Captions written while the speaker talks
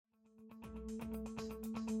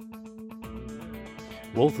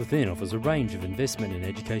Wealth Within offers a range of investment and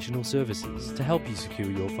educational services to help you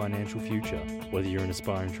secure your financial future. Whether you're an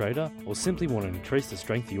aspiring trader or simply want to increase the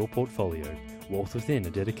strength of your portfolio, Wealth Within are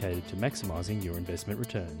dedicated to maximising your investment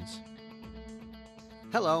returns.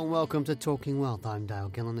 Hello and welcome to Talking Wealth. I'm Dale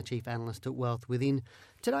Gillen, the Chief Analyst at Wealth Within.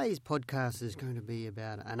 Today's podcast is going to be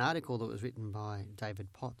about an article that was written by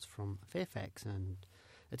David Potts from Fairfax, and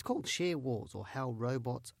it's called Share Wars, or How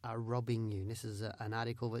Robots Are Robbing You. This is an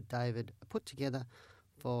article that David put together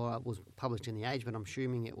was published in The Age, but I'm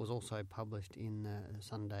assuming it was also published in the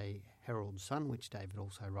Sunday Herald Sun, which David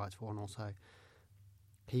also writes for, and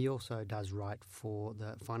he also does write for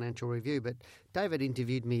the Financial Review. But David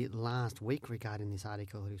interviewed me last week regarding this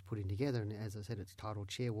article that he's putting together, and as I said, it's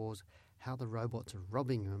titled Share Wars, How the Robots Are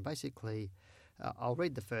Robbing You. And basically, I'll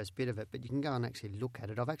read the first bit of it, but you can go and actually look at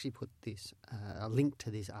it. I've actually put a link to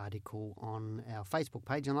this article on our Facebook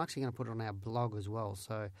page, and I'm actually going to put it on our blog as well.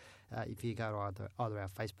 So if you go to either our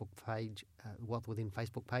Facebook page, Wealth Within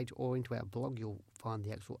Facebook page, or into our blog, you'll find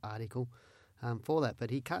the actual article for that. But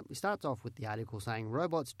he starts off with the article saying,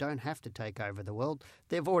 robots don't have to take over the world.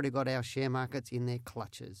 They've already got our share markets in their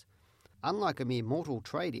clutches. Unlike a mere mortal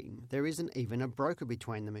trading, there isn't even a broker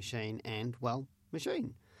between the machine and, well,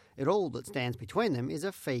 machine. All that stands between them is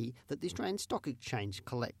a fee that the Australian Stock Exchange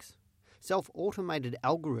collects. Self-automated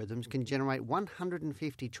algorithms can generate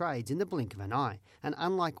 150 trades in the blink of an eye, and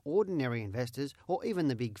unlike ordinary investors or even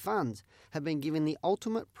the big funds, have been given the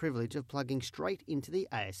ultimate privilege of plugging straight into the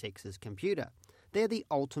ASX's computer. They're the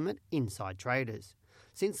ultimate inside traders.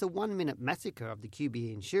 Since the 1-minute massacre of the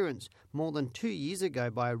QBE Insurance more than 2 years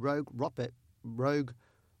ago by a rogue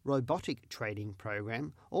robotic trading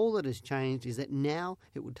program, all that has changed is that now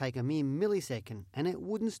it would take a mere millisecond and it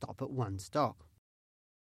wouldn't stop at one stock.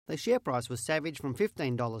 The share price was savaged from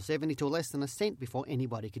 $15.70 to less than a cent before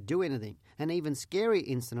anybody could do anything. An even scarier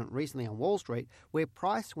incident recently on Wall Street, where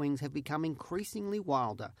price swings have become increasingly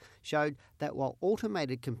wilder, showed that while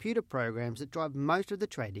automated computer programs that drive most of the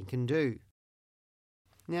trading can do.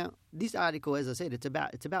 Now, this article, as I said, it's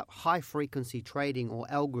about high-frequency trading or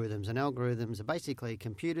algorithms, and algorithms are basically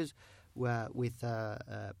computers with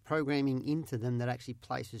programming into them that actually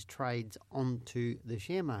places trades onto the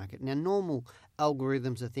share market. Now, normal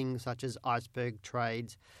algorithms are things such as iceberg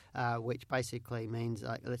trades, which basically means,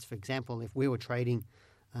 for example, if we were trading,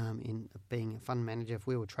 in being a fund manager, if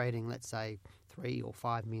we were trading, let's say, $3 or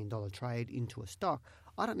 $5 million trade into a stock,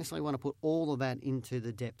 I don't necessarily want to put all of that into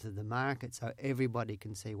the depth of the market so everybody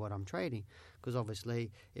can see what I'm trading, because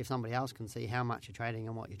obviously if somebody else can see how much you're trading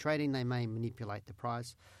and what you're trading, they may manipulate the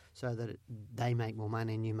price so that they make more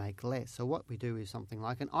money and you make less. So what we do is something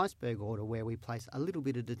like an iceberg order, where we place a little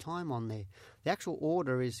bit at a time on there. The actual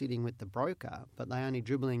order is sitting with the broker, but they're only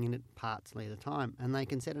dribbling in it partly at a time, and they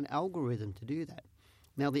can set an algorithm to do that.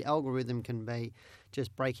 Now, the algorithm can be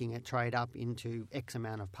just breaking a trade up into X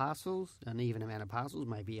amount of parcels, an even amount of parcels,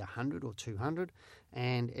 maybe 100 or 200,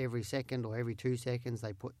 and every second or every 2 seconds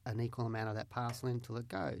they put an equal amount of that parcel in until it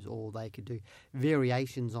goes. Or they could do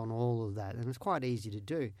variations on all of that, and it's quite easy to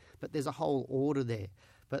do. But there's a whole order there.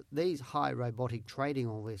 But these high robotic trading,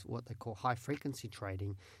 or this, what they call high frequency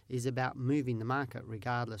trading, is about moving the market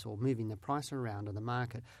regardless, or moving the price around in the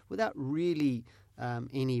market without really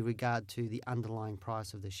any regard to the underlying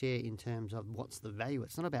price of the share in terms of what's the value.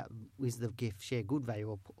 It's not about is the share good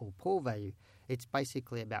value or poor value. It's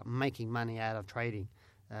basically about making money out of trading,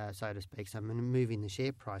 so to speak, so moving the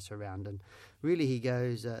share price around. And really he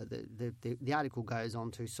goes, the article goes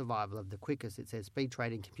on to survival of the quickest. It says speed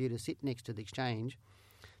trading computers sit next to the exchange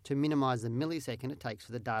to minimise the millisecond it takes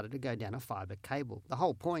for the data to go down a fibre cable. The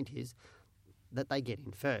whole point is that they get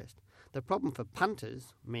in first. The problem for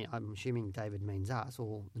punters, I'm assuming David means us,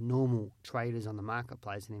 or the normal traders on the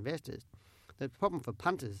marketplace and investors, the problem for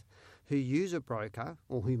punters who use a broker,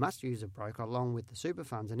 or who must use a broker along with the super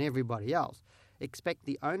funds and everybody else, except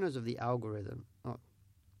the owners of the algorithms,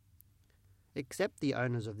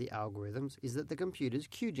 is that the computers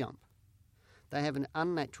queue jump. They have an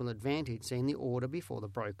unnatural advantage seeing the order before the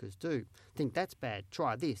brokers do. Think that's bad?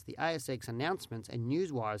 Try this. The ASX announcements and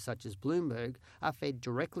newswires such as Bloomberg are fed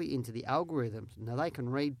directly into the algorithms. Now they can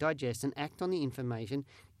read, digest and act on the information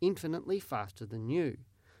infinitely faster than you.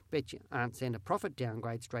 Bet you aren't send a profit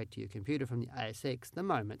downgrade straight to your computer from the ASX the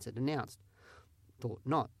moment it's announced. Thought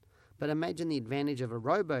not. But imagine the advantage of a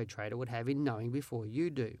robo-trader would have in knowing before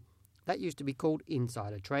you do. That used to be called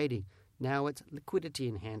insider trading. Now it's liquidity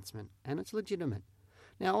enhancement, and it's legitimate.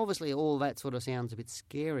 Now, obviously, all that sort of sounds a bit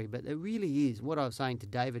scary, but it really is. What I was saying to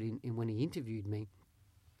David when he interviewed me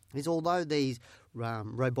is although these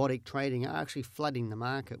robotic trading are actually flooding the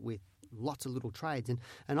market with lots of little trades.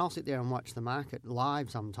 And I'll sit there and watch the market live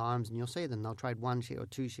sometimes, and you'll see them. They'll trade 1 share or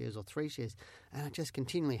 2 shares or 3 shares, and it just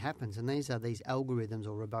continually happens. And these are these algorithms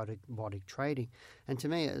or robotic trading. And to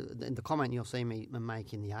me, the comment you'll see me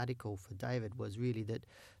make in the article for David was really that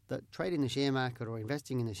trading the share market or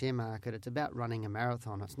investing in the share market, it's about running a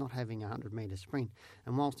marathon. It's not having a 100-metre sprint.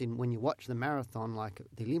 And whilst when you watch the marathon, like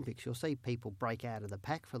the Olympics, you'll see people break out of the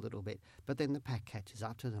pack for a little bit, but then the pack catches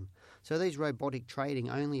up to them. So these robotic trading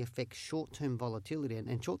only affects short-term volatility,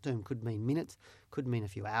 and short-term could mean minutes, could mean a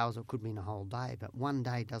few hours, or could mean a whole day, but one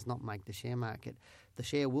day does not make the share market. The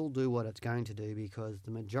share will do what it's going to do because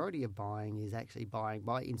the majority of buying is actually buying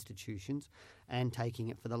by institutions and taking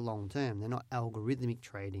it for the long term. They're not algorithmic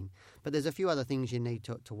trading. But there's a few other things you need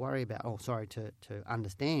to worry about, to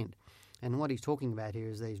understand. And what he's talking about here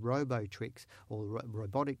is these robo-tricks or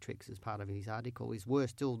robotic tricks as part of his article is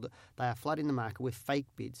worse still. They are flooding the market with fake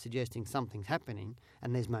bids suggesting something's happening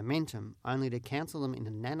and there's momentum, only to cancel them in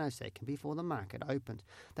a nanosecond before the market opens.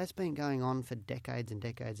 That's been going on for decades and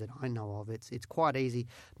decades that I know of. It's quite easy.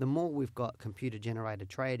 The more we've got computer-generated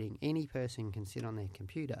trading, any person can sit on their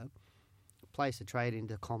computer, place a trade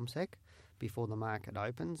into CommSec before the market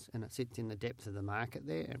opens, and it sits in the depths of the market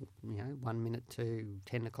there, and 1 minute to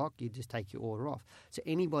 10 o'clock you just take your order off. So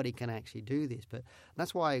anybody can actually do this, but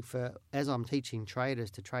that's why as I'm teaching traders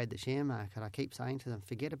to trade the share market, I keep saying to them,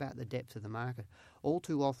 forget about the depth of the market. All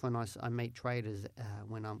too often I meet traders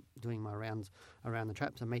when I'm doing my rounds around the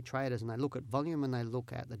traps. I meet traders and they look at volume and they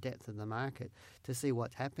look at the depth of the market to see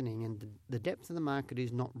what's happening, and the depth of the market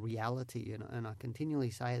is not reality, and I continually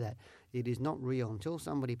say that it is not real. Until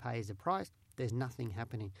somebody pays the price, there's nothing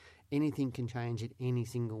happening. Anything can change at any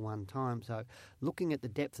single one time. So looking at the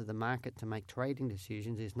depth of the market to make trading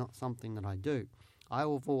decisions is not something that I do. I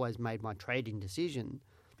have always made my trading decision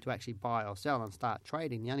to actually buy or sell and start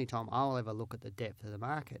trading. The only time I'll ever look at the depth of the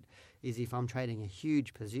market is if I'm trading a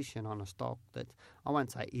huge position on a stock that I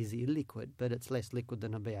won't say is illiquid, but it's less liquid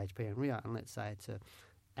than a BHP and Rio. And let's say it's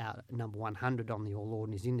out number 100 on the All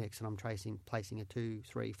Ordinaries Index, and I'm placing a $2,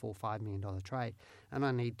 $3, $4, $5 million trade, and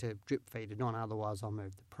I need to drip feed it on, otherwise I'll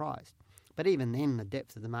move the price. But even then, the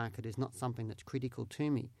depth of the market is not something that's critical to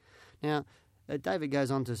me. Now, David goes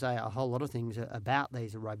on to say a whole lot of things about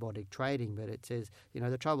these robotic trading, but it says,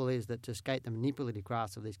 the trouble is that to escape the manipulative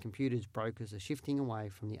grasp of these computers, brokers are shifting away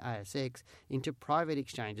from the ASX into private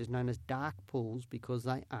exchanges known as dark pools because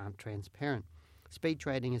they aren't transparent. Speed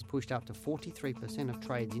trading has pushed up to 43% of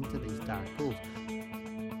trades into these dark pools.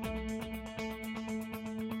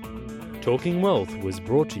 Talking Wealth was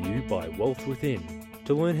brought to you by Wealth Within.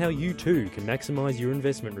 To learn how you too can maximise your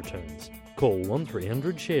investment returns, call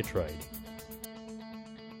 1300 ShareTrade.